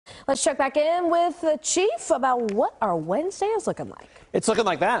Let's check back in with the chief about what our Wednesday is looking like. It's looking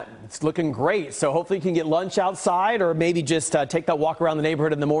like that. It's looking great. So hopefully you can get lunch outside or maybe just take that walk around the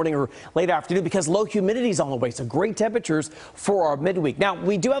neighborhood in the morning or late afternoon because low humidity is on the way. So great temperatures for our midweek. Now,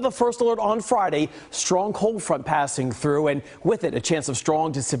 we do have a first alert on Friday. Strong cold front passing through and with it a chance of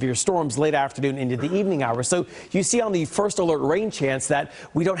strong to severe storms late afternoon into the evening hours. So you see on the first alert rain chance that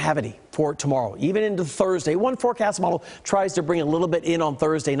we don't have any for tomorrow, even into Thursday. One forecast model tries to bring a little bit in on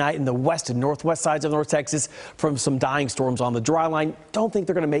Thursday night in the west and northwest sides of North Texas from some dying storms on the dry line. Don't think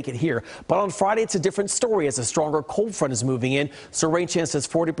they're going to make it here. But on Friday, it's a different story as a stronger cold front is moving in. So rain chances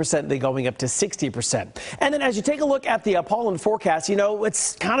 40%, they going up to 60%. And then as you take a look at the pollen forecast, you know,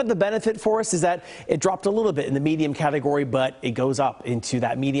 it's kind of the benefit for us is that it dropped a little bit in the medium category, but it goes up into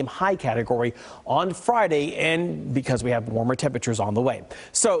that medium high category on Friday. And because we have warmer temperatures on the way.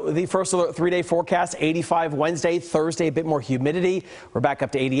 So the first alert 3-day forecast, 85 Wednesday, Thursday, a bit more humidity. We're back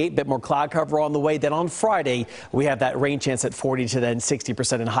up to 88, bit more cloud cover on the way. Then on Friday, we have that rain chance at 40 to then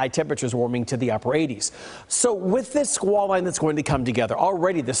 60% and high temperatures warming to the upper 80s. So with this squall line that's going to come together,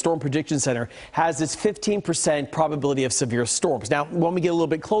 already the Storm Prediction Center has this 15% probability of severe storms. Now, when we get a little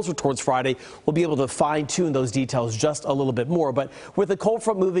bit closer towards Friday, we'll be able to fine tune those details just a little bit more. But with the cold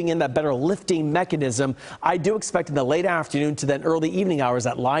front moving in, that better lifting mechanism, I do expect in the late afternoon to then early evening hours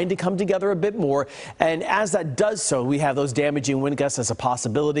that line to come together a bit more. And as that does so, we have those damaging wind gusts as a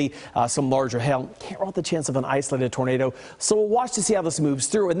possibility, some larger hail. Can't rule out the chance of an isolated tornado. So we'll watch to see how this moves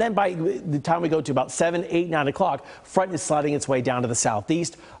through. And then by the time we go to about 7, 8, 9 o'clock, front is sliding its way down to the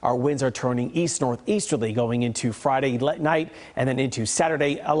southeast. Our winds are turning east-northeasterly going into Friday night and then into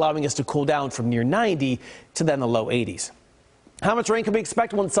Saturday, allowing us to cool down from near 90 to then the low 80s. How much rain can we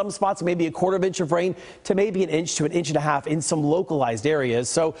expect? Well, in some spots, maybe a quarter of an inch of rain to maybe an inch to an inch and a half in some localized areas.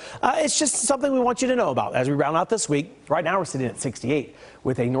 So it's just something we want you to know about as we round out this week. Right now, we're sitting at 68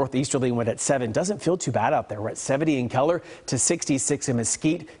 with a northeasterly wind at 7. Doesn't feel too bad out there. We're at 70 in Keller to 66 in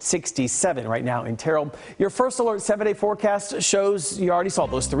Mesquite, 67 right now in Terrell. Your first alert 7-day forecast shows you already saw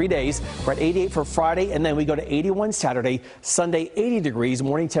those 3 days. We're at 88 for Friday, and then we go to 81 Saturday, Sunday 80 degrees,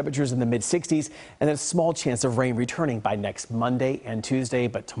 morning temperatures in the mid 60s, and then a small chance of rain returning by next Monday and Tuesday.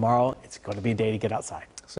 But tomorrow, it's going to be a day to get outside.